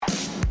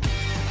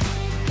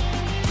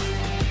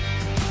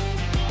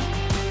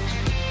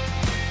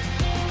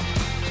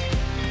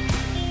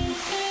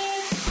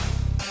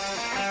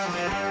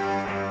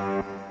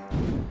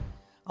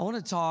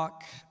want to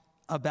talk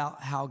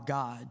about how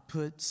God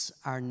puts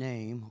our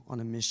name on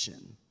a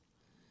mission.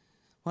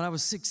 When I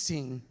was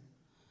 16,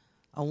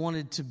 I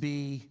wanted to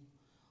be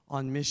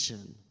on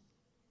mission.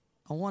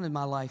 I wanted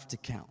my life to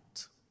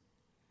count.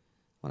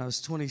 When I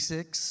was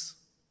 26,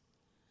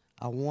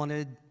 I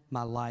wanted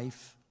my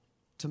life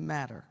to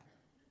matter,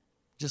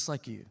 just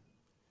like you.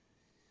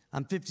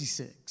 I'm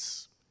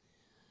 56.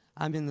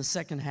 I'm in the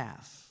second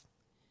half.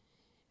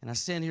 And I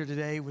stand here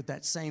today with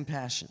that same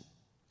passion.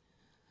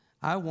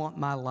 I want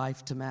my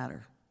life to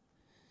matter.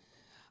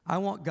 I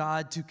want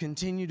God to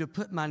continue to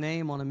put my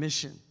name on a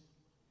mission.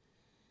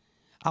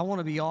 I want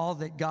to be all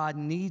that God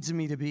needs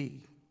me to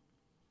be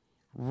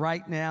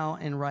right now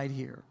and right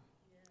here.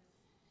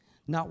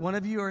 Not one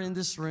of you are in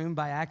this room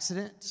by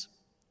accident.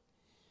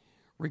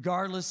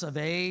 Regardless of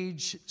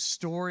age,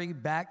 story,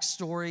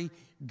 backstory,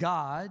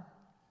 God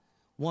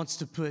wants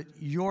to put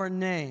your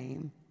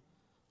name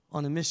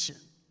on a mission.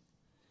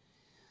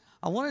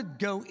 I want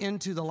to go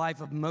into the life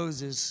of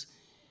Moses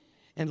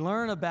and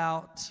learn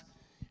about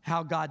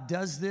how God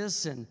does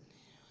this and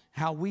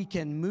how we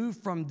can move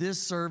from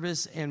this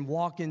service and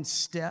walk in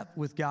step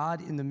with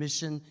God in the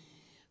mission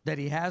that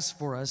He has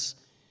for us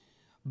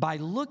by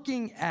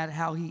looking at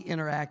how He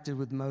interacted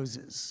with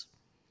Moses.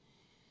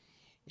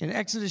 In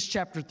Exodus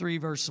chapter 3,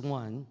 verse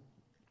 1,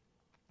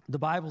 the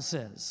Bible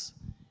says,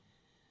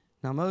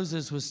 "Now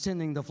Moses was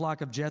tending the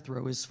flock of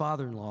Jethro, his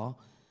father-in-law,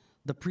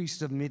 the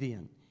priest of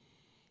Midian.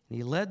 And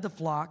he led the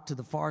flock to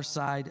the far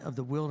side of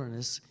the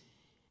wilderness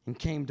and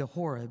came to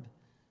Horeb,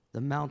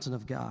 the mountain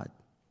of God.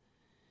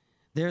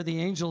 There the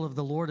angel of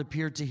the Lord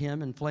appeared to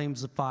him in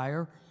flames of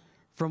fire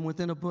from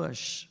within a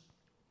bush.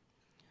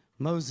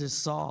 Moses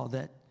saw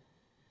that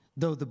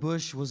though the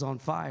bush was on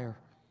fire,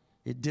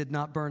 it did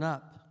not burn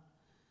up.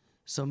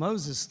 So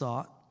Moses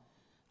thought,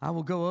 I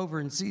will go over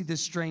and see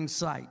this strange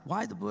sight,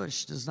 why the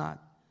bush does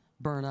not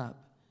burn up.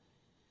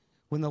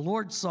 When the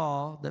Lord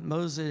saw that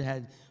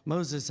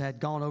Moses had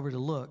gone over to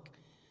look,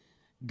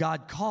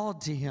 God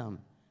called to him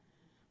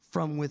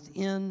from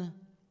within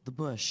the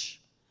bush,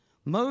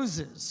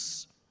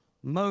 Moses,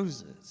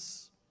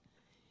 Moses.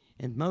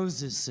 And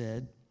Moses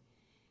said,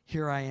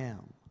 Here I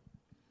am.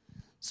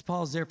 Let's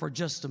pause there for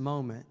just a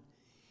moment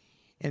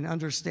and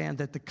understand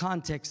that the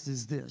context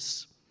is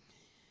this.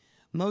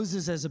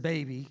 Moses, as a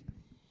baby,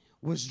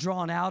 was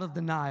drawn out of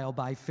the Nile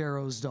by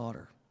Pharaoh's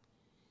daughter.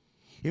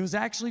 It was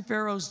actually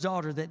Pharaoh's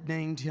daughter that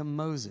named him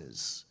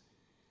Moses.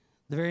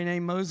 The very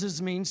name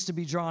Moses means to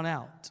be drawn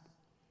out.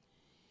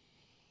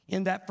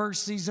 In that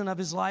first season of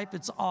his life,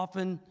 it's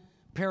often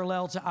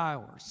parallel to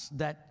ours,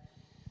 that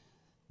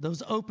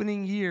those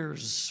opening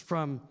years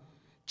from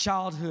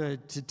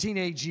childhood to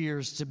teenage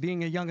years to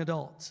being a young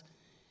adult,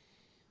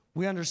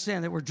 we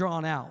understand that we're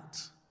drawn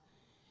out.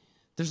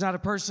 There's not a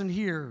person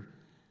here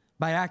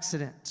by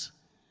accident.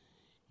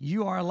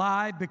 You are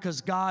alive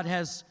because God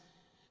has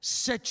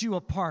set you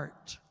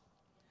apart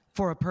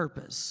for a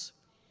purpose.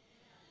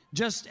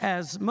 Just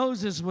as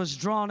Moses was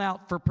drawn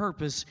out for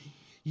purpose,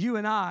 you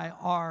and I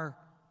are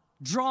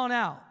drawn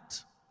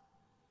out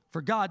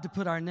for God to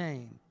put our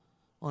name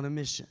on a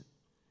mission.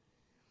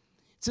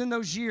 It's in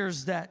those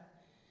years that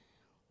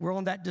we're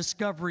on that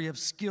discovery of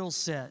skill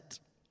set,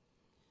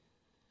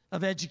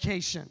 of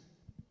education.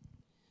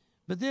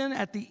 But then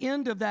at the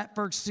end of that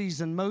first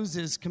season,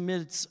 Moses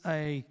commits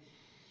a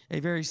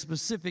very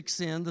specific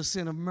sin, the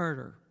sin of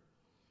murder.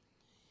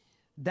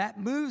 That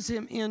moves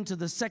him into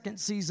the second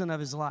season of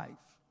his life.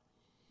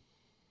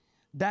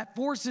 That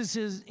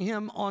forces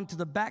him onto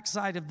the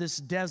backside of this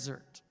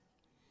desert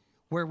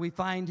where we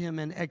find him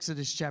in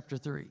Exodus chapter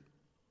 3.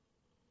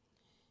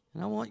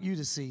 And I want you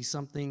to see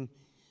something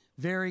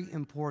very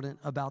important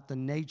about the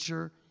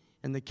nature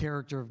and the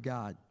character of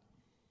God.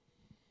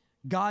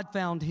 God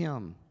found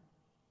him.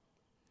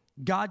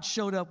 God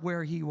showed up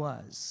where he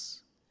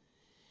was.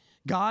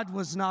 God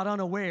was not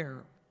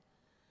unaware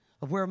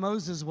of where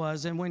Moses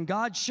was. And when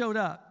God showed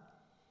up,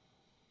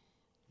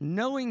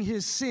 knowing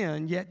his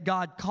sin, yet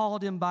God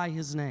called him by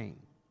his name.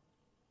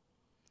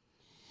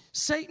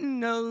 Satan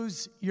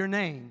knows your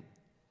name,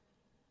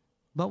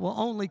 but will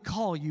only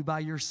call you by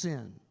your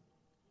sin.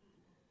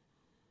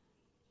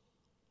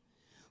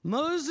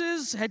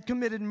 Moses had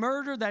committed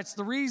murder. That's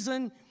the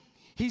reason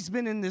he's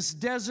been in this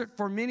desert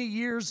for many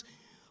years.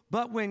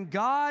 But when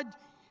God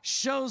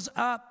shows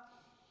up,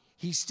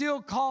 he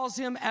still calls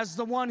him as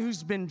the one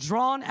who's been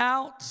drawn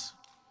out,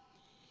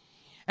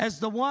 as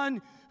the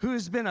one who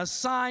has been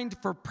assigned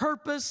for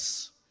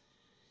purpose.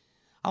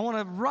 I want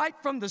to, right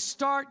from the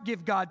start,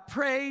 give God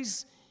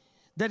praise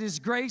that his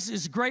grace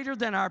is greater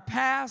than our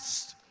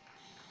past,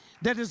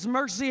 that his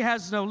mercy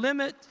has no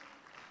limit,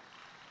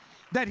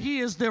 that he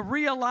is the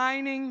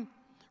realigning,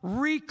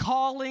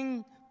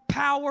 recalling,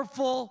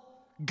 powerful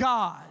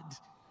God.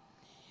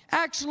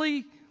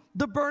 Actually,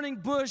 the burning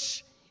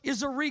bush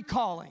is a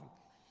recalling.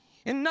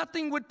 And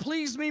nothing would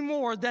please me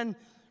more than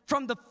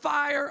from the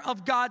fire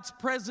of God's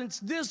presence,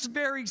 this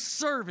very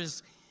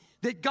service,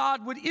 that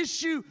God would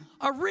issue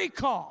a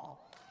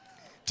recall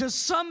to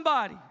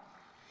somebody.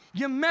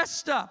 You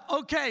messed up.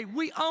 Okay,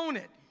 we own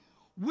it.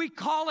 We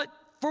call it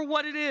for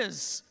what it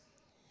is.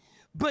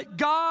 But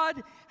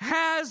God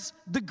has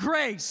the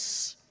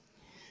grace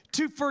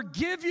to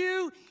forgive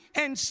you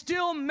and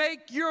still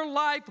make your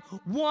life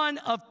one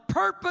of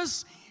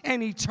purpose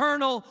and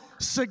eternal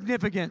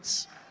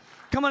significance.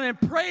 Come on and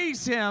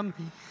praise Him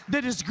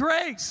that His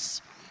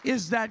grace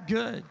is that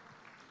good,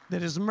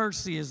 that His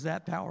mercy is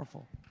that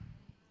powerful.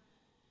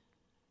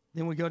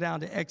 Then we go down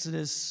to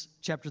Exodus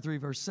chapter 3,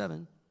 verse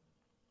 7.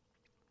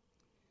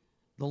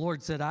 The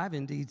Lord said, I've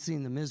indeed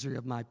seen the misery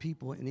of my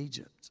people in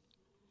Egypt.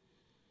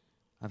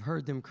 I've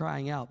heard them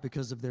crying out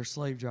because of their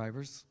slave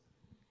drivers,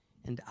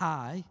 and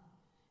I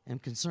am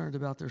concerned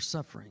about their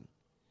suffering.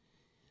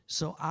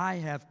 So I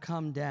have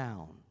come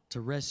down to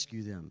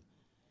rescue them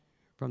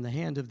from the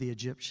hand of the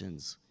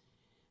Egyptians,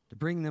 to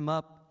bring them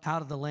up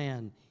out of the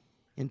land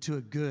into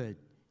a good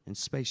and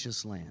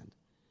spacious land,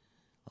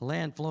 a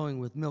land flowing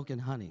with milk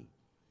and honey,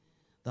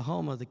 the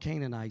home of the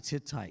Canaanites,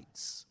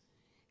 Hittites,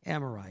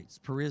 Amorites,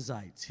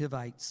 Perizzites,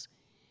 Hivites,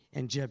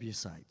 and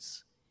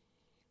Jebusites.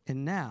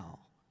 And now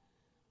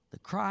the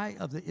cry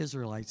of the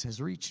Israelites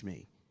has reached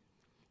me.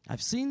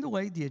 I've seen the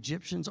way the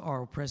Egyptians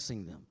are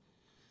oppressing them.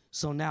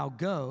 So now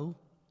go,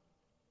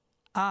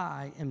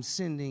 I am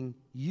sending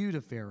you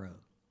to Pharaoh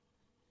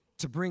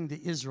to bring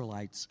the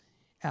Israelites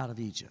out of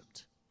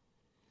Egypt.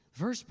 The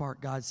first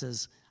part, God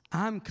says,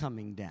 I'm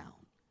coming down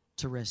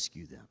to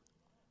rescue them.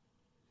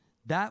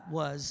 That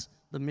was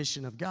the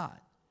mission of God.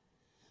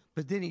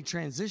 But then He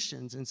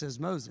transitions and says,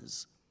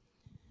 Moses,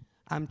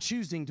 I'm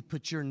choosing to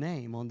put your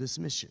name on this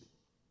mission.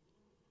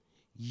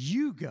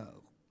 You go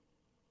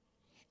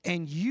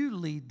and you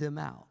lead them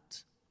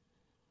out.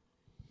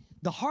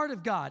 The heart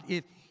of God,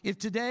 if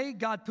today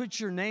God puts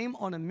your name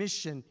on a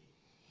mission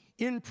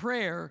in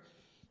prayer,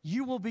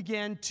 you will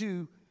begin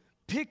to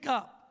pick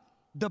up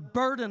the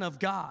burden of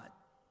God.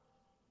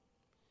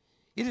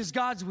 It is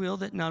God's will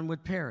that none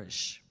would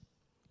perish.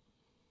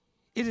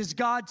 It is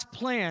God's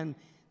plan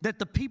that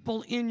the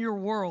people in your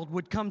world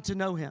would come to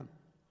know Him.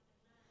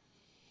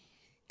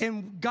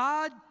 And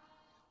God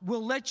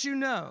will let you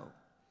know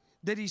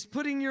that He's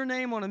putting your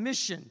name on a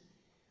mission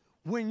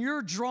when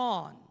you're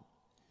drawn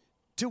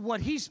to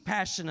what He's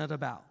passionate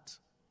about.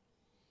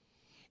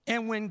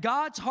 And when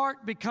God's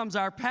heart becomes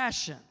our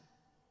passion,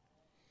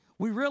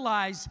 we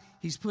realize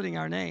He's putting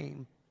our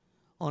name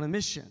on a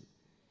mission.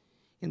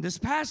 In this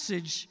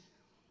passage,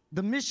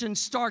 the mission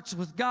starts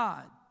with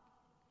God.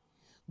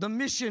 The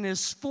mission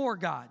is for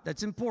God.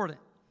 That's important.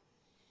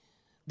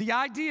 The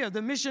idea,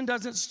 the mission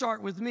doesn't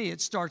start with me,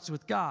 it starts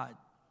with God.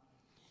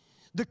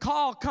 The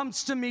call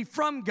comes to me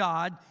from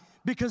God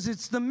because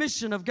it's the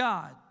mission of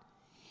God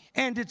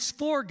and it's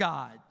for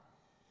God.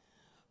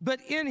 But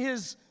in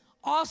His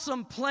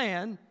awesome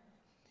plan,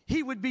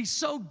 He would be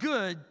so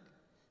good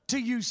to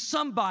use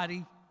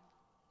somebody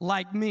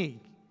like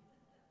me,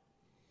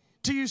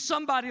 to use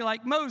somebody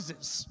like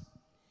Moses,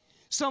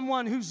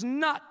 someone who's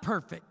not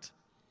perfect,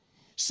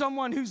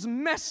 someone who's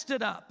messed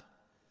it up,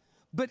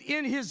 but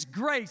in His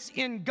grace,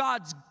 in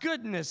God's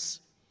goodness,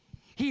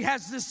 He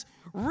has this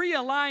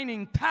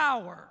realigning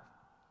power,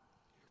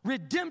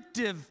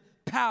 redemptive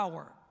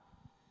power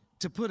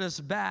to put us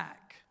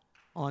back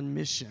on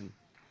mission.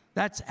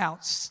 That's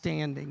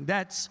outstanding.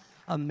 That's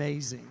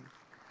amazing.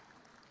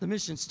 The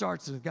mission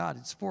starts with God.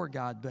 It's for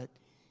God, but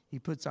He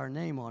puts our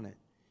name on it.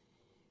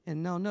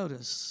 And now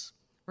notice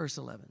verse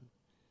 11.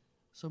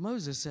 So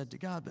Moses said to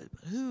God, but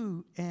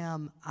who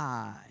am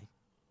I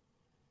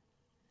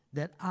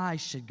that I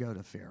should go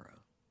to Pharaoh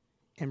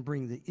and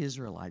bring the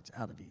Israelites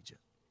out of Egypt?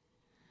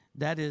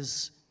 That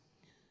is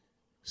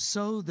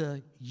so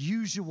the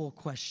usual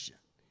question.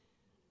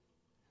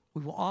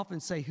 We will often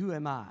say, who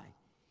am I?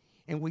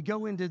 And we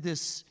go into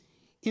this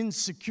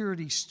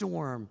insecurity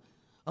storm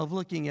of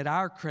looking at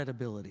our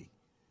credibility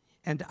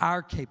and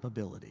our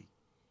capability.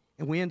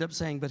 And we end up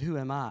saying, but who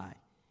am I?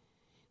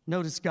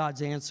 Notice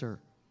God's answer.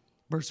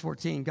 Verse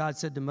 14, God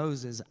said to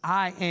Moses,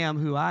 I am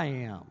who I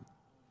am.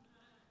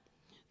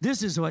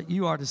 This is what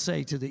you are to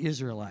say to the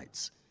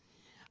Israelites.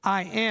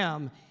 I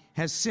am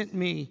has sent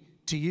me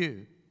to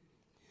you.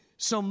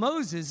 So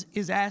Moses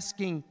is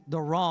asking the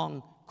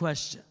wrong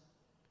question.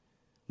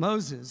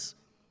 Moses,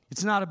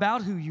 it's not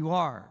about who you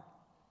are.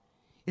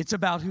 It's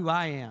about who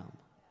I am.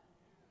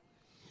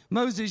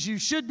 Moses, you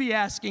should be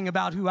asking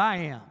about who I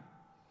am.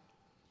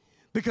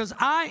 Because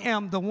I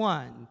am the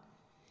one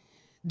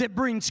that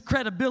brings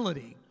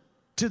credibility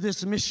to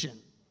this mission.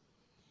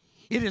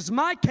 It is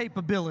my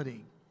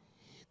capability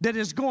that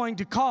is going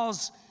to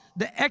cause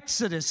the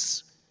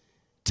exodus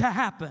to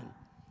happen.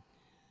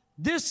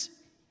 This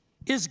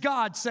is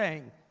God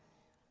saying,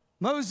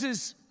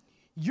 Moses,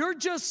 you're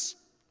just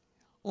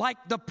like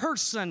the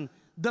person,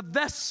 the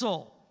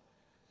vessel,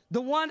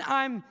 the one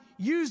I'm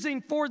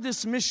using for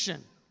this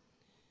mission.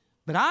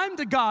 But I'm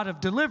the God of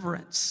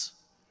deliverance.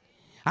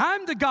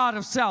 I'm the God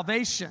of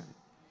salvation.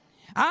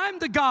 I'm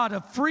the God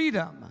of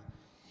freedom.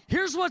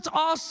 Here's what's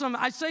awesome.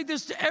 I say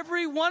this to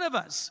every one of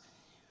us.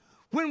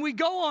 When we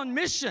go on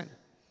mission,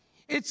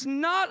 it's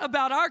not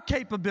about our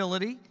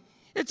capability.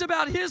 It's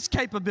about His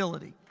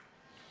capability.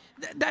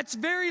 That's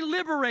very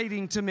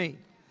liberating to me.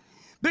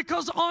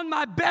 Because on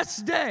my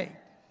best day,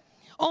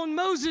 on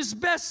Moses'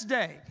 best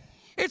day.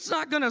 It's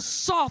not going to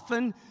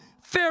soften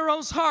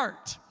Pharaoh's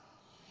heart.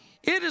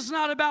 It is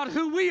not about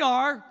who we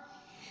are.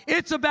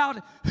 It's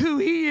about who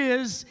he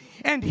is,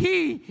 and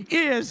he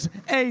is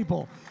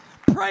able.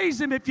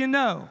 Praise him if you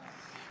know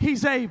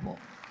he's able.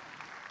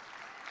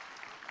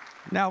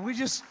 Now, we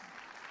just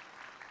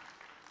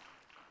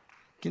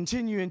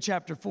continue in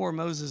chapter 4.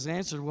 Moses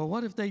answered, well,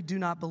 what if they do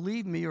not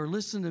believe me or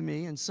listen to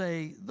me and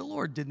say, the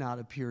Lord did not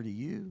appear to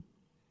you?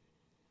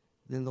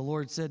 Then the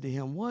Lord said to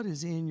him, what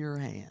is in your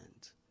hand?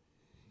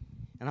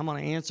 And I'm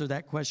going to answer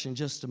that question in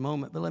just a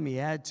moment, but let me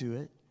add to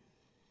it.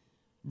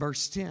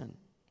 Verse 10.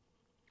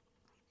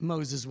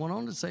 Moses went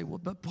on to say, well,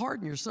 but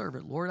pardon your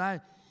servant, Lord.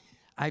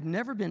 I've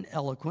never been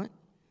eloquent,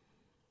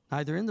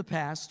 neither in the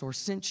past or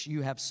since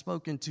you have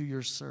spoken to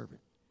your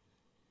servant.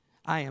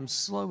 I am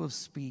slow of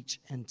speech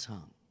and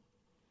tongue.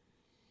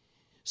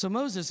 So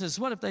Moses says,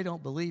 what if they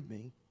don't believe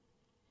me?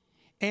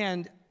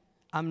 And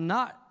I'm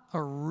not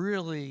a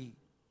really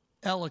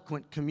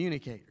eloquent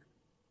communicator.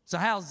 So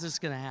how's this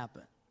going to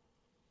happen?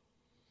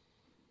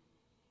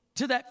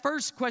 To that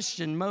first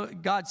question,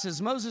 God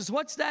says, Moses,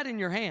 what's that in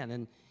your hand?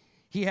 And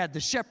he had the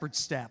shepherd's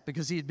staff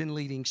because he had been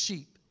leading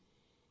sheep.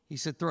 He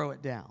said, throw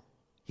it down.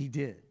 He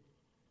did.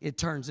 It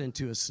turns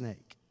into a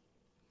snake.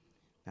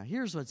 Now,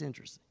 here's what's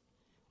interesting.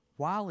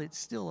 While it's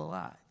still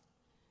alive,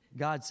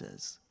 God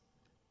says,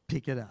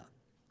 pick it up.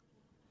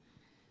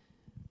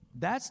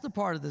 That's the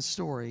part of the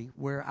story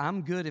where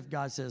I'm good if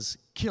God says,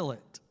 kill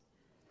it.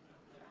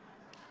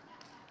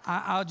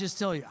 I'll just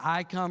tell you,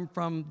 I come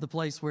from the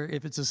place where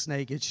if it's a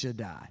snake, it should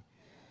die.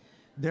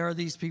 There are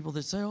these people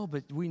that say, oh,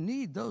 but we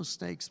need those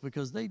snakes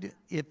because they do.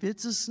 If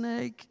it's a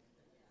snake,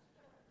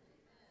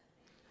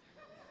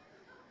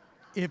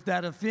 if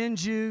that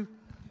offends you,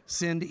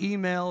 send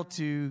email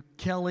to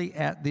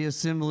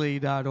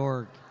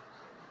kelly@theassembly.org.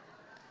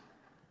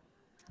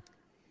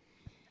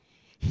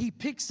 He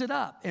picks it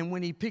up, and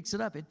when he picks it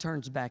up, it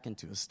turns back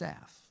into a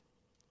staff.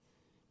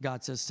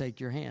 God says, take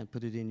your hand,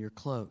 put it in your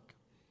cloak.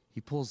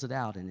 He pulls it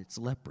out, and it's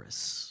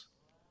leprous.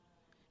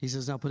 He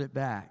says, now put it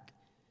back.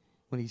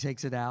 When he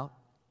takes it out,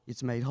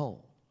 it's made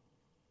whole.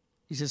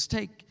 He says,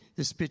 take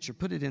this pitcher,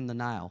 put it in the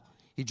Nile.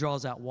 He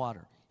draws out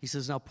water. He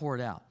says, now pour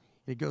it out.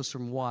 It goes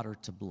from water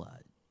to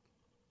blood.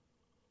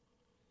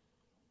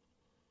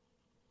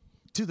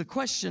 To the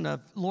question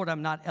of, Lord,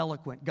 I'm not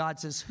eloquent, God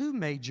says, who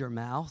made your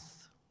mouth?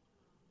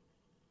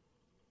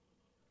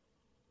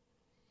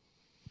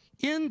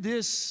 In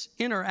this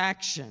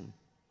interaction,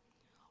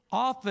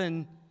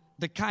 often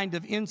the kind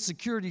of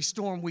insecurity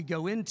storm we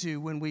go into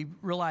when we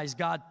realize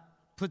God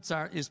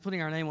is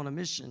putting our name on a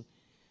mission,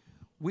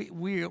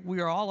 we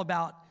are all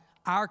about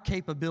our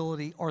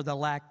capability or the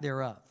lack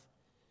thereof.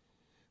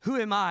 Who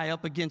am I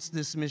up against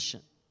this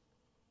mission?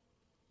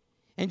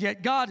 And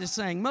yet God is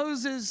saying,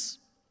 Moses,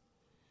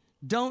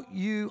 don't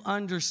you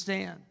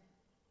understand?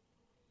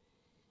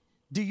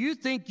 Do you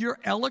think your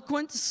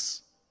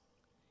eloquence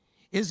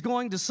is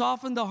going to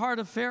soften the heart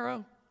of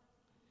Pharaoh?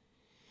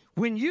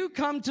 When you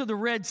come to the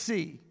Red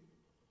Sea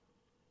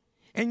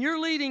and you're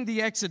leading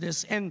the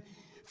Exodus and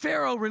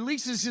Pharaoh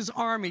releases his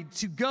army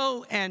to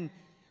go and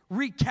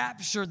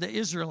recapture the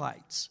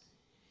Israelites,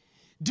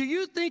 do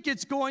you think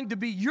it's going to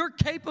be your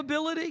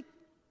capability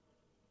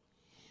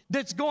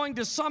that's going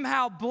to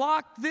somehow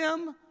block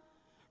them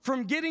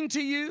from getting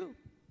to you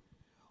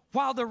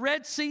while the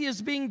Red Sea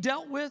is being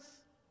dealt with?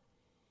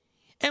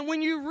 And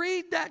when you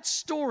read that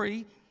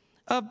story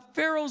of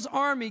Pharaoh's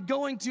army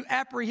going to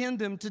apprehend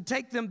them, to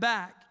take them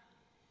back,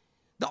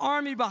 the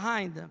army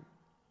behind them,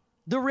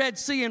 the Red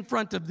Sea in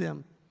front of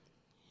them,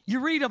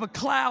 you read of a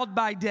cloud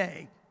by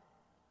day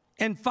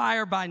and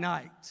fire by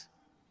night.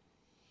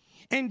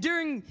 And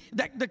during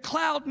that, the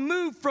cloud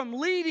moved from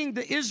leading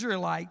the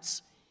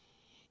Israelites,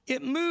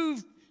 it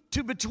moved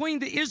to between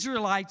the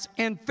Israelites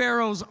and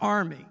Pharaoh's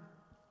army.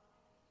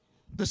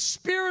 The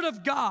Spirit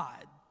of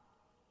God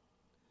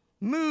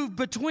moved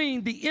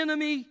between the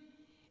enemy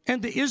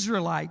and the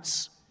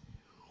Israelites,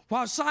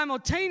 while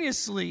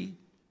simultaneously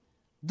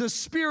the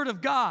Spirit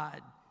of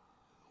God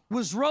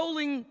was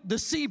rolling the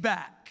sea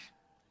back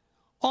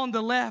on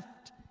the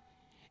left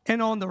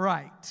and on the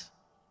right.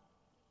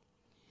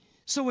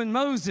 So when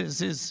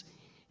Moses is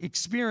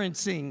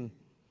experiencing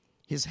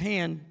his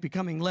hand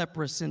becoming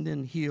leprous and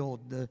then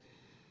healed, the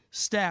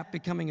staff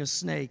becoming a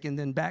snake and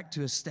then back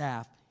to a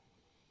staff,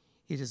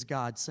 it is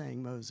God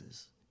saying,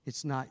 Moses,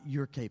 it's not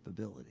your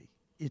capability,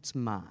 it's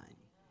mine.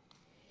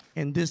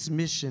 And this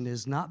mission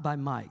is not by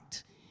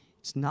might,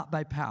 it's not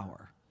by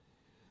power,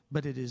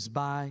 but it is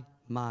by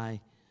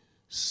my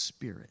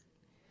Spirit.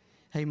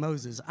 Hey,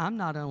 Moses, I'm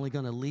not only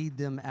going to lead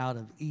them out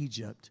of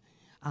Egypt,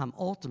 I'm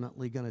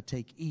ultimately going to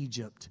take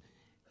Egypt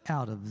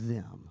out of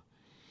them.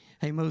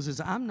 Hey, Moses,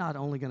 I'm not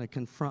only going to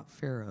confront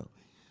Pharaoh,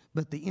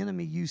 but the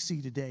enemy you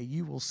see today,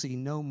 you will see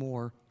no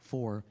more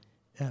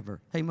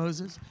forever. Hey,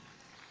 Moses,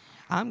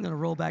 I'm going to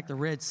roll back the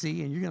Red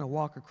Sea, and you're going to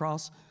walk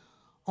across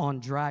on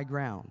dry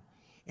ground.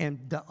 And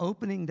the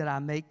opening that I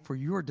make for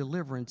your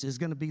deliverance is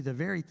going to be the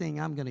very thing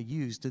I'm going to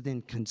use to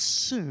then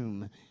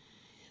consume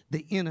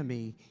the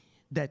enemy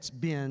that's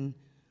been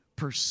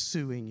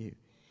pursuing you.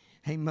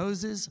 Hey,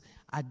 Moses,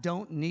 I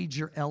don't need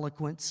your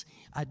eloquence.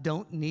 I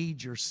don't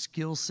need your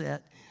skill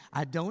set.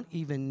 I don't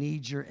even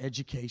need your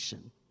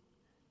education.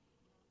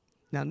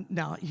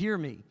 Now, hear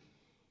me.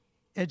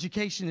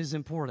 Education is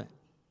important.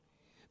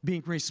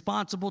 Being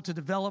responsible to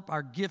develop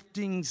our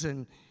giftings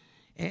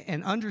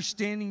and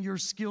understanding your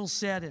skill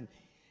set and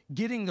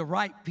getting the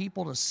right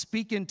people to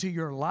speak into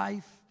your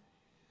life.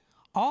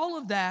 All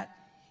of that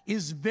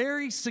is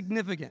very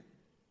significant.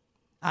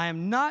 I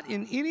am not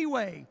in any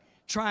way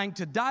trying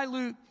to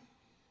dilute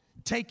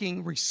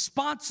taking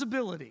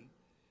responsibility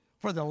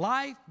for the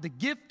life, the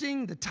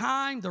gifting, the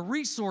time, the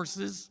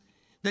resources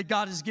that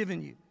God has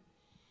given you.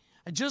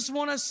 I just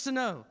want us to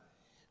know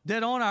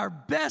that on our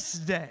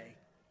best day,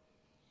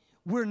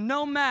 we're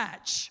no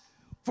match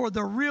for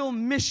the real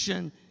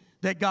mission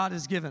that God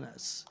has given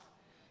us.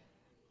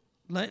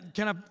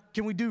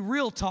 Can we do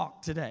real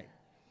talk today?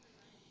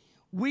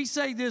 We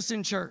say this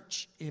in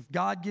church: if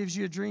God gives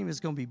you a dream, it's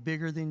going to be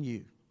bigger than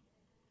you.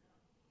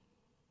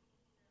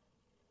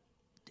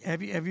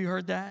 Have you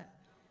heard that?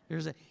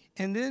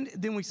 And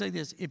then we say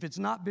this: if it's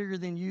not bigger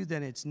than you,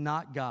 then it's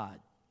not God.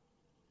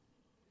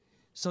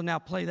 So now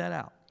play that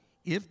out.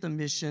 If the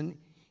mission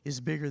is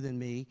bigger than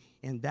me,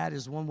 and that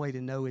is one way to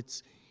know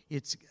it's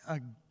a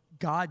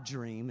God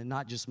dream and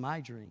not just my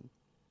dream,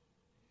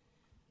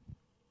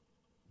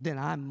 then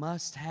I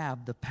must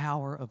have the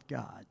power of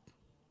God,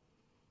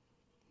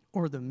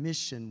 or the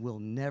mission will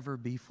never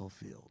be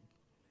fulfilled.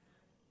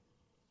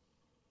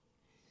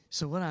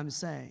 So what I'm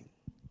saying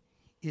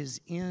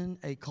is, in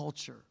a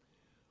culture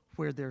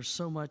where there's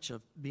so much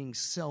of being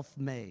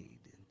self-made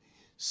and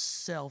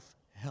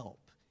self-help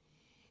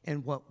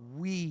and what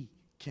we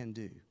can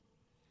do,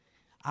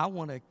 I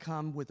want to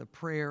come with a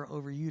prayer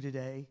over you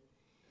today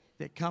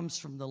that comes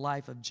from the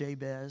life of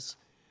Jabez,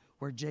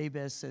 where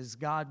Jabez says,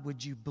 God,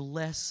 would you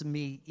bless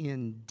me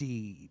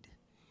indeed?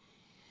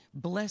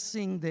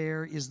 Blessing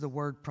there is the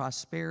word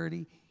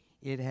prosperity.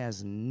 It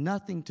has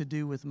nothing to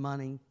do with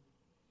money.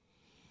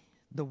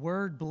 The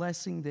word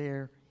blessing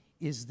there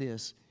is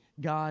this: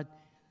 God,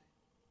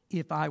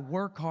 if I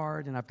work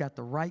hard and I've got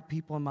the right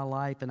people in my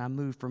life and I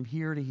move from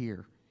here to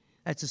here,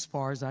 that's as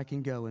far as I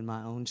can go in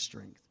my own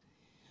strength.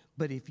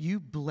 But if you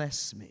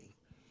bless me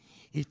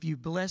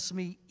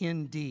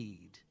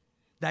indeed,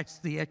 that's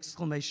the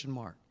exclamation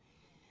mark.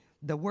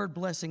 The word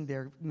blessing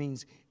there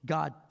means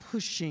God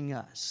pushing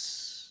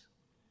us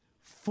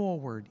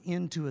forward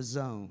into a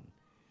zone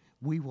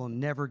we will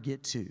never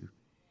get to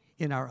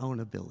in our own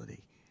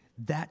ability.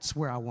 That's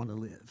where I want to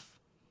live.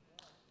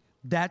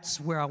 That's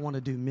where I want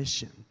to do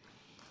mission.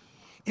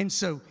 And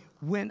so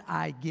when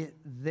I get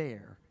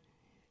there,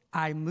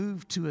 I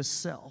move to a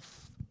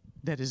self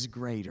that is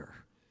greater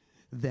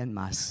than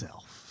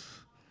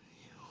myself.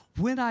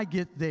 When I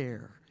get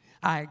there,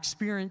 I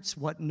experience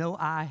what no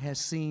eye has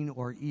seen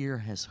or ear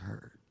has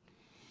heard.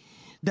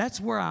 That's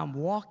where I'm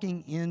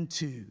walking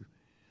into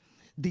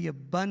the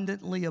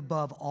abundantly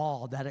above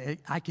all that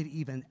I could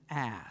even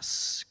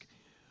ask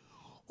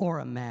or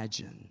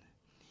imagine.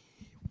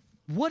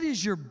 What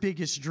is your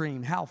biggest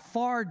dream? How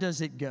far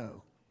does it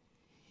go?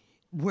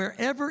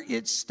 Wherever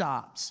it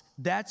stops,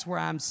 that's where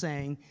I'm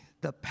saying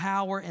the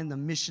power and the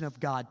mission of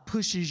God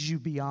pushes you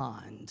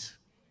beyond.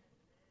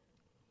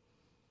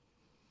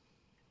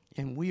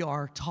 And we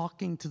are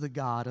talking to the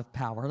God of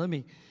power. Let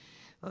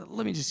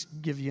me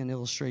just give you an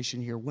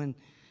illustration here. When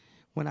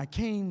I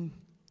came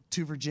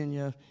to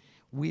Virginia,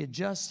 we had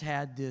just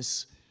had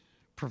this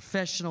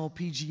professional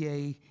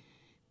PGA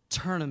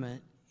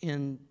tournament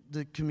in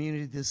the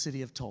community of the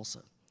city of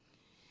Tulsa.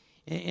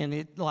 And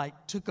it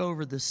took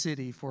over the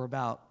city for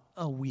about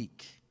a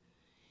week.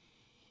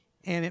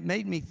 And it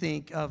made me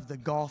think of the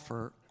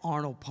golfer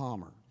Arnold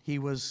Palmer. He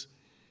was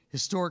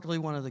historically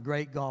one of the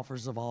great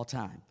golfers of all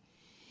time.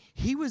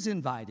 He was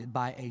invited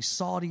by a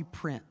Saudi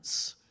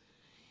prince.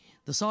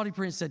 The Saudi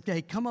prince said,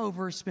 hey, come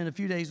over, spend a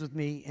few days with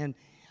me, and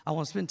I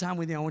want to spend time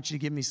with you. I want you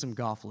to give me some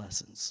golf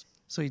lessons.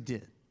 So he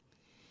did.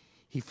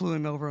 He flew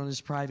him over on his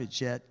private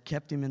jet,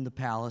 kept him in the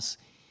palace.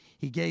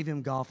 He gave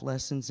him golf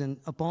lessons, and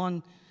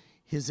upon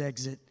his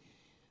exit,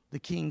 the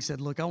king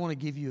said, look, I want to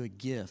give you a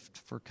gift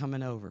for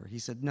coming over. He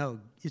said, no,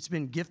 it's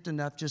been gift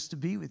enough just to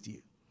be with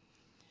you.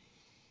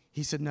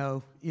 He said,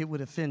 no, it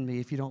would offend me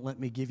if you don't let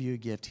me give you a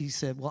gift. He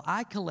said, well,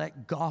 I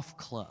collect golf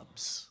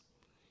clubs.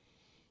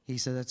 He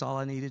said, that's all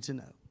I needed to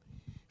know.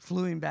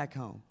 Flew him back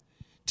home.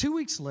 2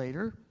 weeks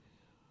later,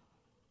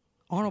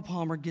 Arnold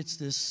Palmer gets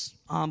this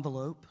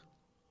envelope,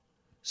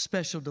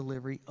 special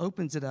delivery,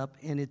 opens it up,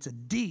 and it's a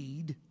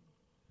deed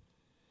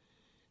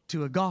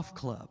to a golf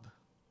club,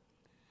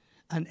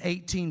 an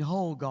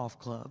 18-hole golf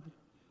club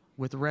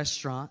with a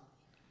restaurant,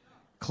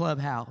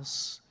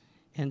 clubhouse,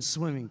 and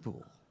swimming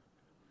pool.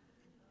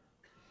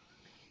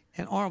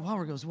 And Arnold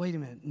Palmer goes, wait a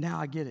minute, now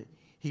I get it.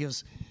 He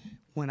goes,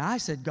 when I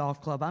said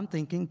golf club, I'm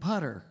thinking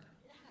putter.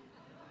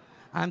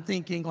 I'm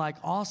thinking like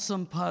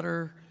awesome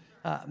putter,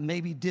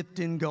 maybe dipped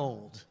in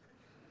gold.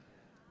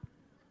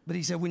 But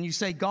he said, when you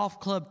say golf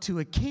club to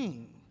a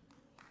king,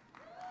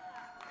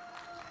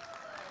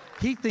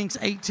 he thinks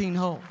 18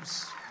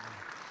 holes.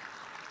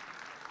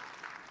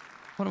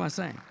 What am I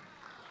saying?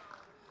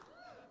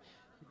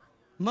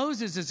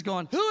 Moses is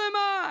going, who am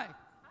I?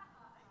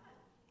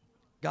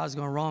 God's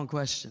going, wrong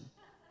question.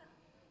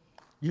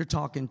 You're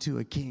talking to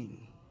a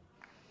king.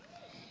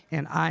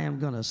 And I am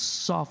going to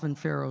soften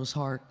Pharaoh's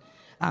heart.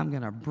 I'm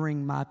going to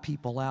bring my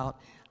people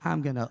out.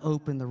 I'm going to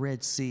open the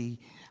Red Sea.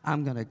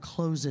 I'm going to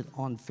close it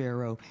on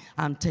Pharaoh.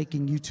 I'm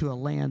taking you to a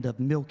land of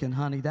milk and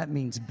honey. That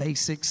means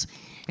basics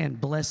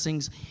and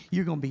blessings.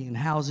 You're going to be in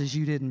houses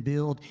you didn't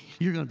build.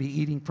 You're going to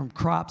be eating from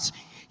crops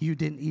you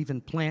didn't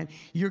even plant.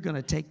 You're going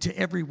to take to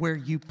everywhere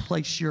you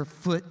place your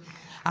foot.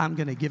 I'm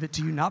going to give it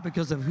to you, not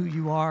because of who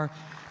you are,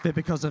 but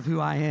because of who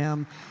I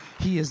am.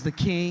 He is the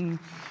king.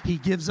 He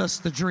gives us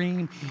the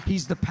dream.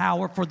 He's the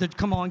power for the,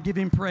 come on, give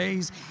him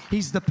praise.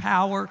 He's the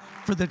power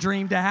for the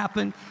dream to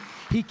happen.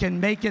 He can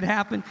make it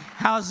happen.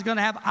 How is it going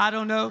to happen? I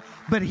don't know,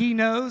 but he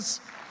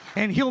knows,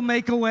 and he'll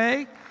make a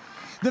way.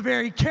 The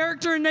very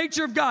character and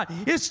nature of God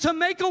is to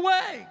make a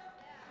way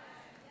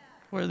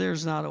where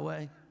there's not a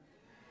way.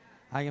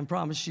 I can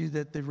promise you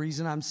that the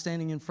reason I'm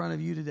standing in front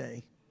of you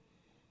today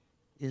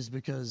is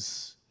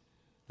because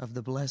of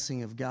the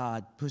blessing of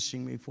God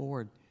pushing me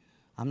forward.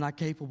 I'm not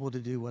capable to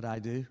do what I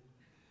do.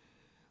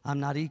 I'm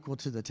not equal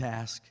to the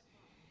task.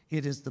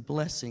 It is the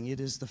blessing. It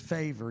is the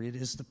favor. It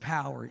is the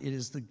power. It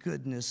is the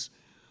goodness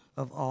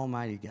of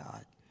Almighty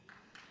God.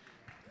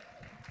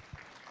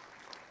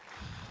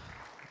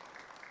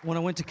 When I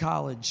went to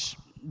college,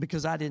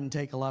 because I didn't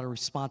take a lot of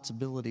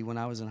responsibility when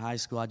I was in high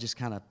school, I just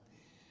kind of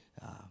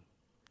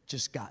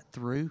just got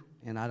through,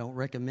 and I don't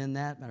recommend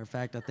that. Matter of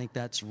fact, I think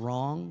that's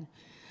wrong.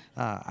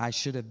 I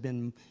should have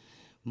been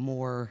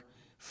more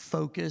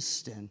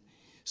focused, and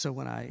so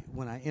when I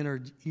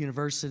entered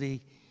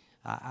university,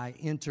 I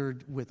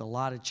entered with a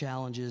lot of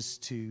challenges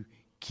to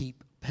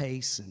keep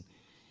pace and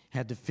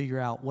had to figure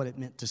out what it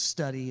meant to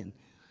study and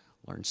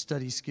learn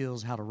study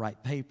skills, how to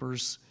write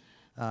papers.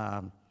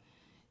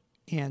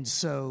 And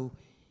so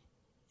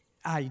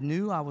I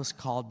knew I was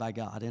called by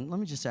God. And let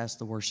me just ask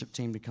the worship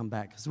team to come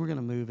back, because we're going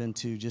to move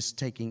into just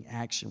taking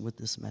action with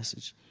this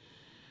message.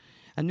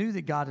 I knew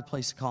that God had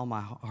placed a call in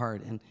my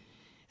heart, and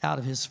out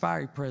of his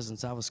fiery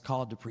presence, I was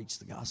called to preach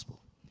the gospel.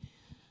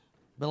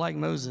 But like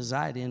Moses,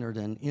 I had entered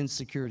an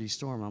insecurity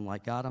storm. I'm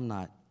like, God, I'm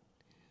not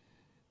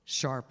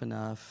sharp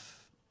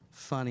enough,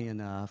 funny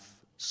enough,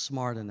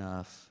 smart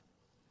enough,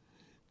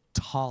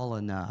 tall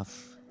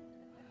enough.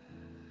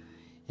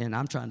 And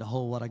I'm trying to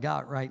hold what I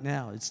got right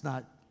now. It's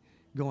not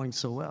going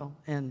so well.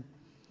 And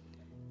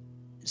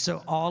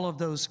so all of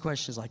those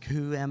questions, like,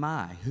 who am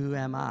I? Who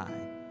am I?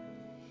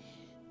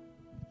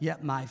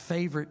 Yet my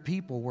favorite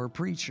people were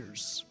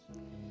preachers.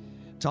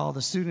 To all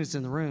the students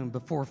in the room,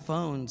 before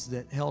phones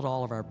that held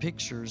all of our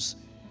pictures,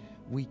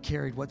 we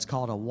carried what's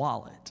called a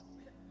wallet.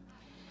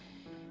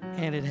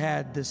 And it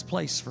had this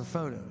place for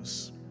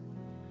photos.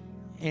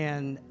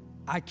 And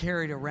I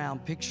carried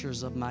around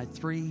pictures of my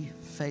 3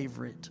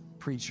 favorite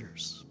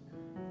preachers.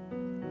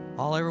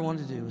 All I ever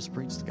wanted to do was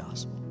preach the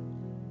gospel.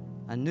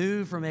 I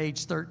knew from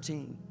age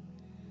 13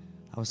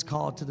 I was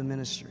called to the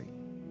ministry.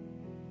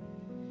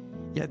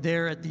 Yet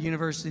there at the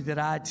university that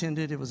I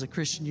attended, it was a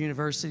Christian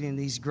university, and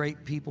these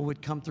great people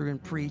would come through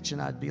and preach, and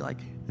I'd be like,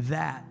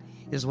 that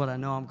is what I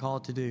know I'm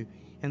called to do.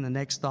 And the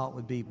next thought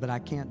would be, but I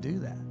can't do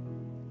that.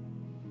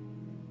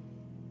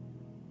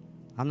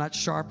 I'm not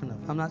sharp enough.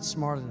 I'm not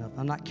smart enough.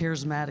 I'm not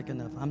charismatic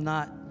enough. I'm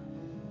not.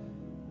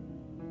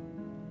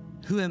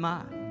 Who am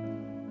I?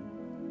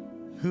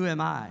 Who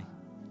am I?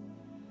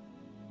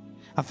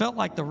 I felt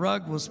like the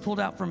rug was pulled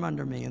out from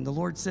under me, and the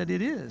Lord said,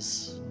 it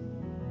is.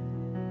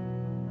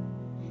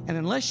 And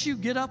unless you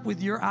get up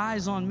with your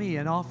eyes on me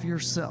and off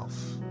yourself,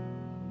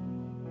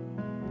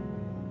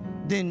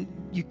 then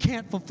you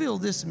can't fulfill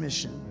this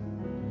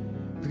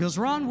mission. Because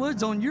Ron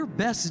Woods, on your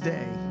best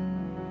day,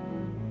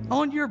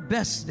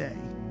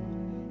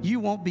 you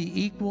won't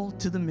be equal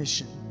to the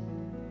mission.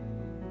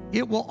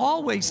 It will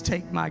always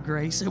take my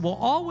grace. It will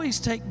always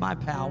take my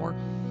power.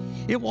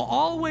 It will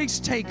always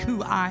take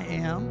who I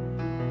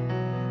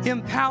am,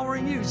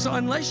 empowering you. So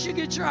unless you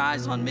get your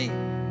eyes on me,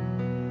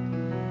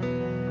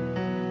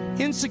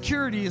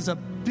 insecurity is a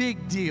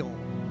big deal.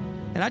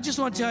 And I just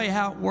want to tell you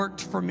how it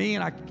worked for me,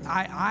 and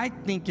I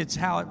think it's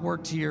how it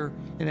worked here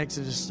in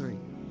Exodus 3.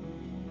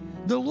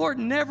 The Lord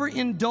never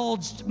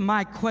indulged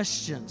my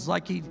questions.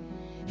 Like he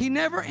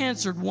never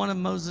answered one of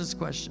Moses'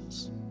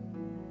 questions.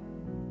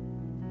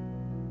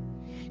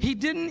 He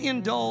didn't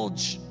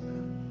indulge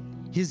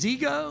his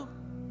ego.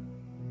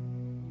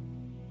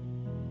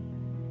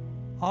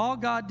 All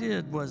God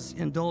did was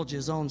indulge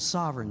his own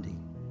sovereignty.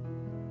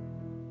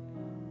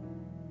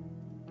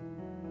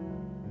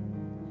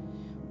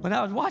 When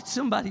I would watch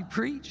somebody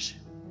preach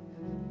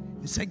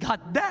and say, God,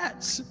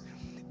 that's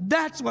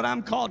what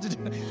I'm called to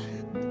do.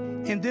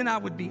 And then I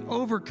would be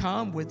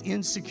overcome with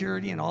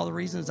insecurity and all the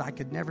reasons I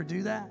could never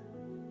do that.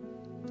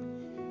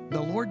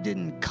 The Lord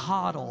didn't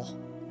coddle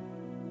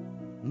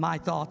my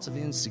thoughts of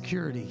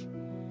insecurity.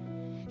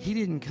 He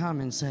didn't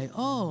come and say,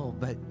 oh,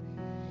 but,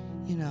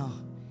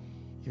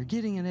 you're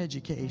getting an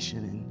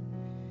education,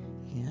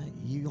 and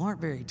you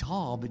aren't very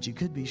tall, but you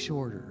could be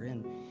shorter.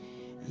 And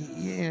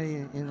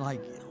And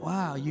like,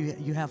 wow,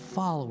 you have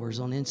followers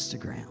on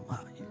Instagram.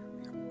 Wow, you're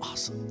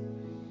awesome.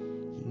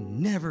 He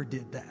never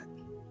did that.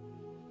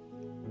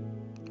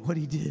 What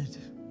he did,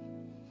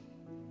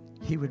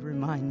 he would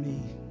remind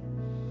me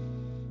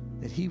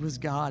that he was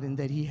God and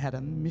that he had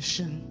a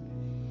mission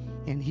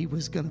and he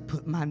was going to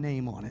put my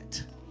name on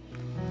it.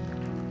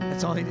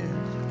 That's all he did.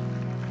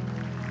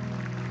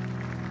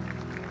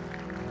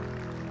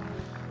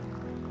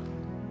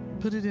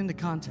 Put it into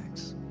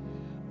context.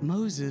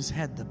 Moses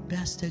had the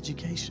best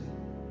education.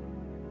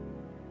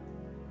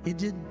 It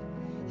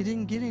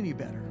didn't get any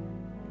better.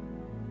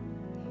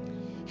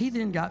 He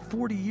then got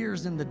 40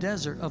 years in the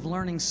desert of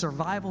learning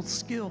survival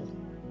skill.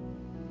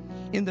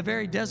 In the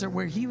very desert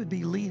where he would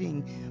be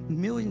leading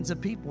millions of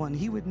people, and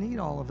he would need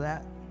all of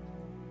that.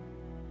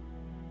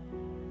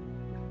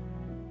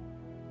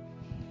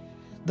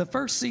 The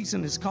first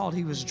season is called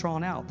He Was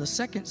Drawn Out. The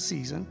second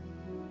season,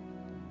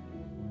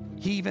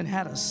 he even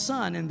had a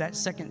son in that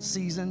second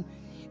season,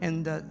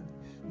 and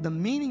the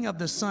meaning of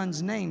the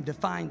son's name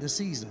defined the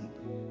season.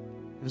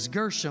 It was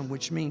Gershom,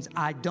 which means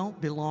I don't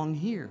belong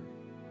here.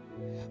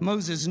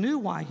 Moses knew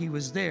why he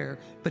was there,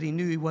 but he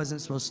knew he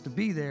wasn't supposed to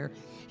be there.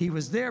 He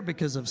was there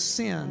because of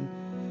sin,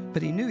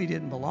 but he knew he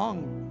didn't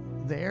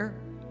belong there.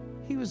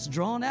 He was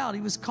drawn out. He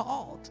was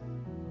called.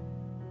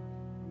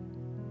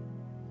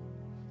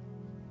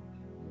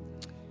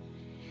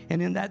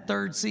 And in that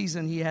third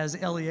season, he has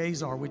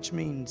Eleazar, which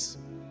means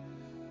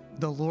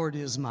the Lord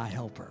is my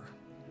helper.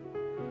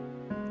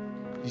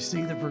 You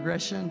see the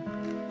progression?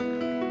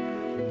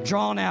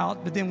 Drawn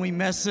out, but then we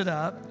mess it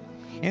up.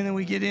 And then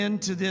we get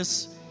into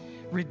this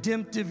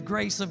redemptive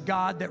grace of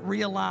God that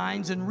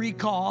realigns and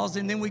recalls.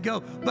 And then we go,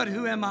 but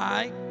who am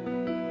I?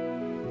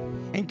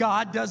 And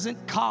God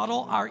doesn't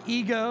coddle our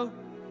ego.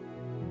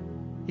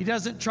 He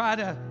doesn't try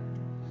to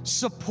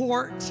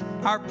support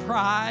our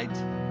pride.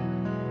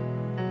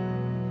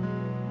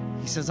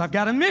 He says, I've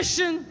got a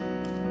mission.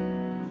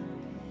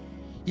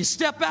 You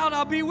step out,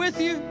 I'll be with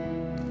you.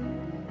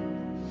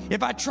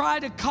 If I try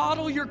to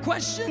coddle your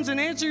questions and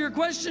answer your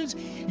questions,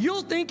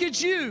 you'll think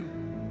it's you.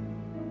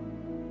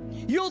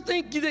 You'll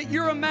think that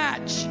you're a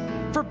match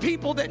for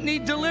people that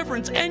need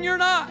deliverance, and you're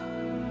not.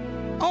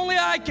 Only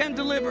I can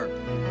deliver.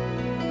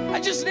 I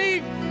just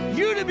need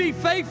you to be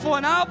faithful,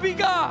 and I'll be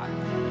God.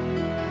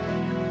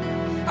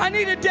 I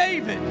need a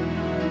David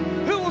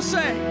who will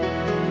say,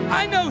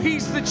 I know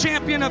he's the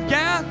champion of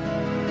Gath.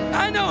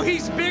 I know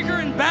he's bigger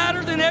and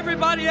badder than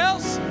everybody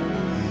else,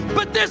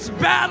 but this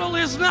battle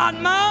is not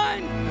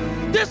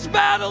mine. This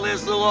battle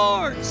is the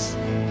Lord's.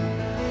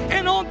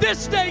 And on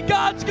this day,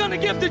 God's going to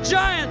give the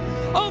giant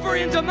over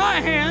into my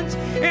hands,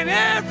 and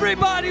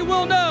everybody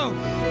will know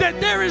that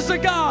there is a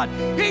God.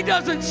 He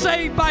doesn't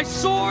save by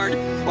sword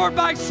or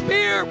by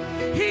spear.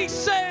 He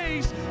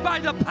saves by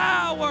the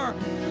power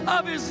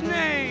of his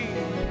name.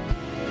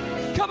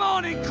 Come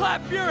on and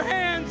clap your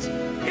hands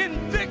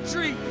in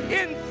victory,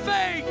 in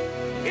faith,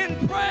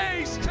 in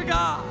praise to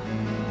God.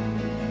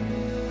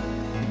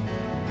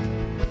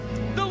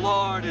 The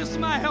Lord is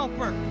my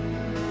helper.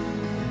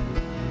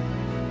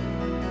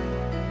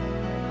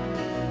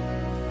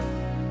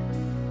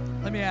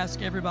 Let me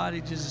ask everybody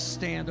to just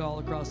stand all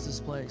across this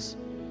place.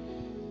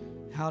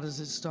 How does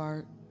it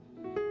start?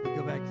 We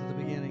go back to the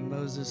beginning.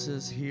 Moses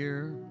says,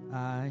 here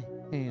I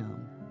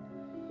am.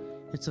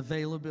 It's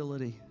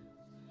availability.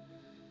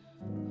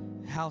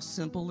 How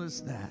simple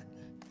is that?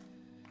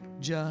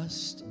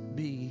 Just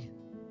be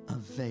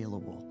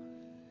available.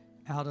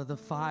 Out of the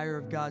fire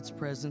of God's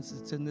presence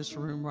that's in this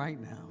room right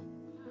now,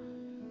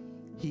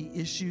 he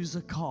issues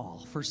a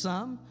call. For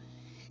some,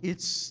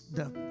 it's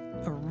the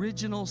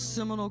original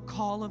seminal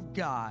call of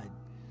God,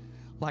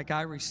 like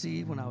I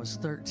received when I was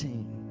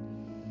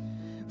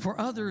 13. For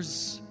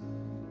others,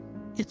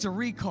 it's a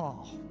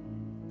recall.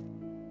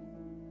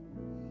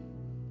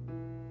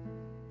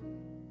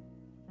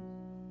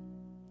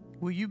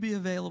 Will you be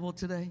available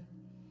today?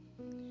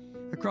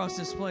 Across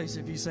this place,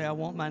 if you say, I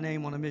want my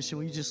name on a mission,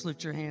 will you just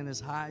lift your hand as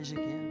high as you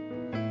can?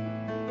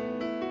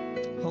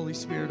 Holy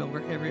Spirit,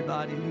 over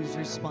everybody who's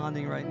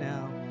responding right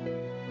now.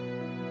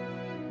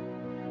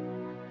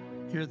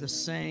 You're the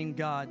same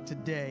God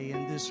today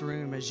in this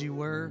room as you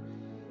were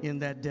in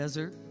that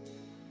desert,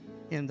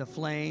 in the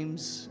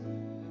flames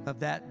of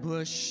that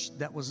bush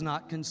that was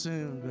not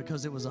consumed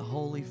because it was a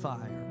holy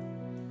fire.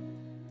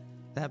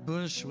 That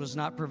bush was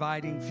not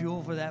providing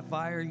fuel for that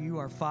fire. You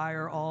are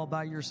fire all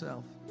by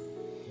yourself.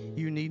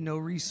 You need no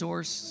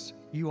resource.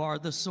 You are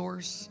the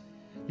source.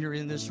 You're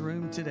in this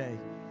room today.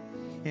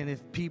 And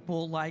if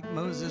people like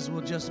Moses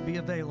will just be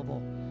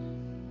available,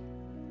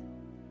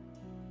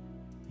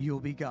 you'll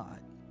be God.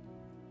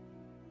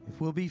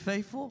 If we'll be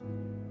faithful,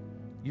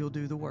 you'll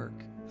do the work.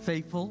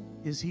 Faithful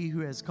is he who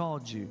has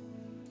called you,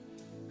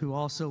 who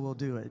also will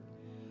do it.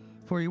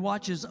 For he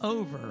watches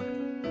over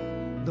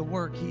the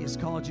work he has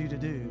called you to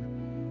do,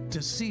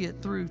 to see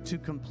it through to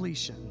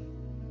completion.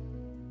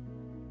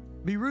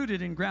 Be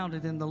rooted and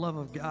grounded in the love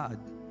of God.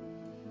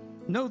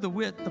 Know the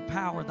width, the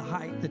power, the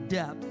height, the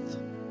depth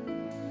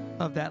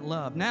of that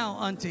love. Now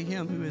unto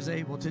him who is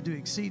able to do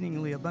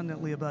exceedingly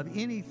abundantly above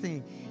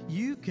anything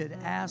you could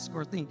ask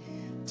or think,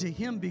 to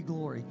him be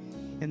glory.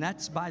 And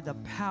that's by the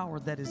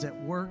power that is at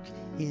work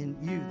in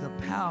you,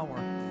 the power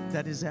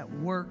that is at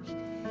work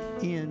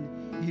in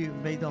you.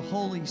 May the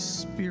Holy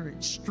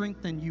Spirit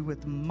strengthen you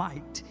with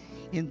might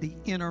in the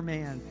inner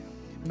man.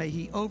 May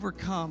he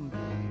overcome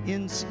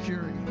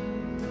insecurity,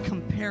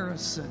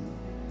 comparison,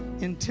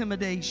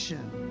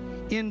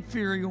 intimidation,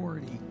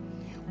 inferiority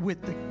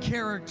with the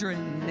character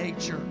and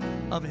nature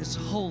of his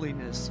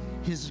holiness,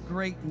 his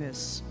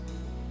greatness,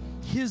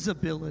 his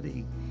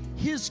ability,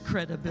 his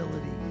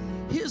credibility,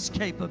 his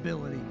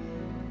capability.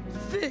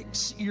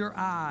 Fix your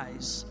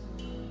eyes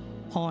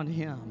on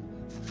him.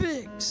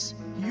 Fix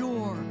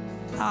your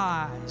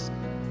eyes.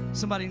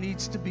 Somebody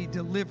needs to be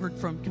delivered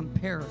from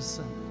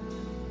comparison.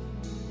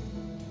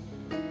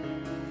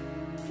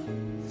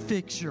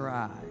 Fix your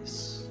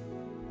eyes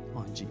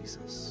on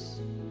Jesus.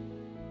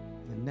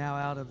 And now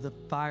out of the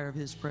fire of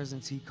his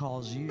presence, he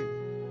calls you.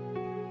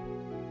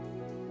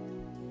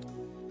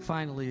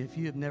 Finally, if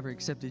you have never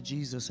accepted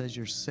Jesus as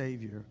your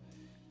Savior,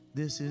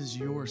 this is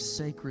your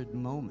sacred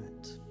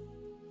moment.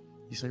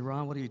 You say,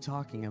 Ron, what are you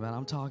talking about?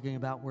 I'm talking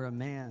about where a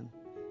man,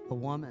 a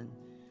woman,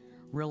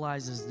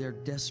 realizes their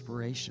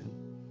desperation.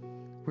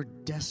 We're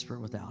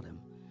desperate without him.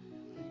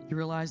 You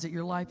realize that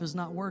your life is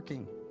not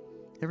working.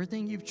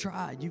 Everything you've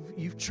tried,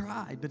 you've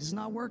tried, but it's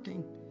not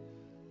working.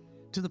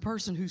 To the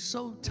person who's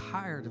so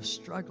tired of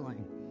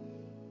struggling,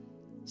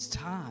 it's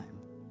time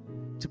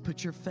to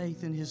put your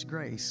faith in his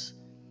grace.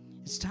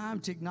 It's time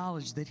to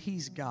acknowledge that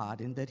he's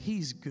God and that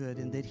he's good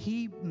and that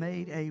he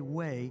made a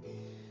way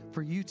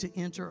for you to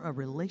enter a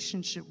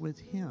relationship with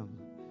him.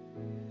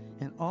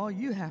 And all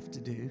you have to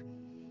do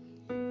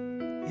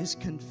is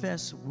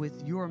confess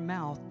with your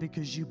mouth,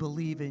 because you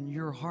believe in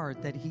your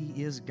heart that he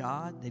is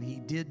God, that he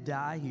did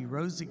die, he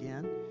rose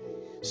again,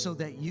 so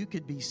that you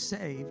could be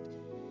saved.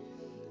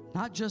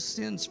 Not just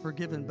sins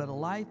forgiven, but a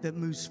life that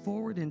moves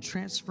forward in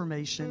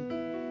transformation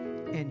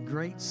and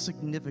great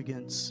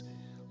significance,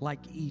 like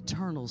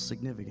eternal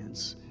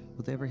significance.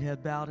 With every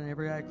head bowed and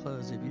every eye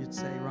closed, if you'd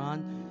say,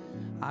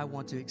 Ron, I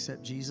want to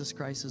accept Jesus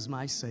Christ as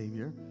my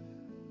Savior,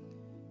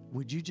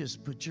 would you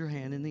just put your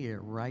hand in the air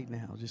right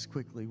now, just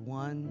quickly?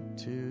 1,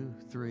 2,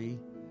 3,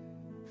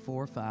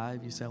 4,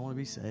 5. You say, I want to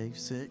be saved.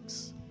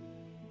 6,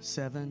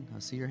 7. I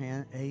see your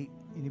hand. 8.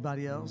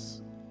 Anybody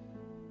else?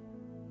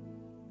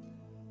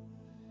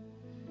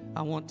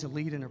 I want to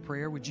lead in a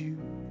prayer. Would you,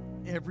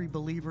 every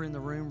believer in the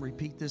room,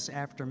 repeat this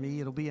after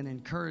me? It'll be an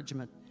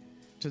encouragement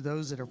to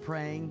those that are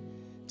praying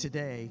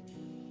today,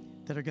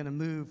 that are going to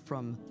move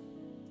from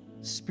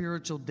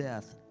spiritual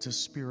death to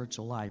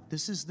spiritual life.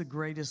 This is the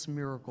greatest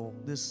miracle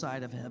this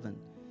side of heaven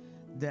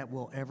that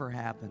will ever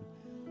happen,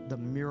 the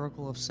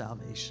miracle of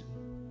salvation.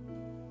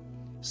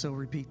 So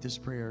repeat this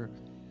prayer.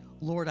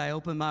 Lord, I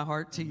open my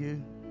heart to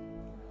you.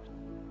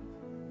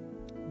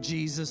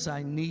 Jesus,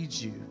 I need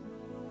you.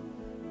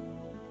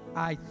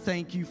 I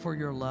thank you for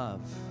your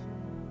love.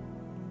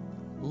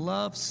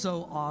 Love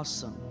so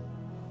awesome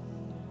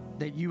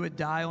that you would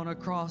die on a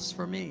cross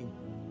for me.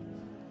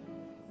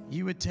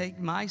 You would take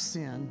my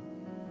sin.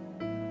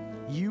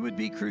 You would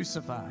be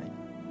crucified.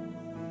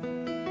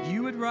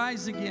 You would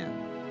rise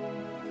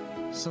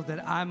again so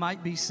that I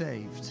might be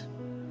saved.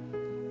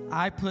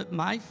 I put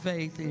my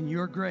faith in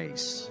your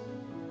grace.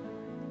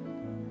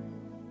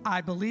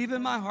 I believe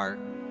in my heart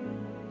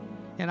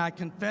and I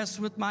confess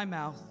with my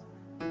mouth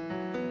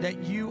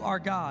that you are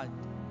God.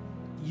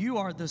 You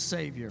are the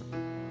Savior.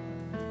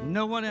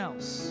 No one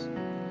else.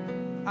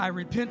 I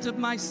repent of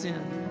my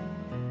sin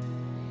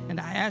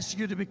and I ask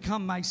you to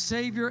become my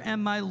Savior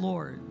and my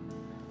Lord.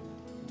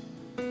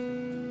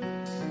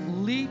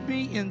 Lead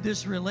me in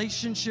this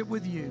relationship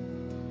with you.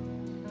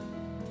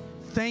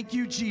 Thank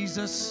you,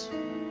 Jesus,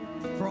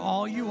 for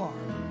all you are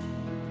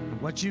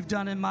and what you've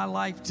done in my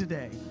life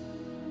today.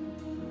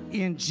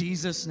 In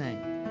Jesus'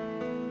 name.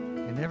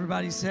 And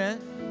everybody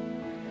said,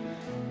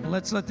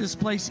 let's let this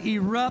place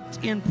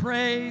erupt in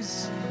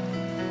praise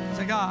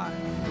to God.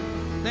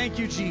 Thank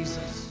you,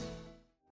 Jesus.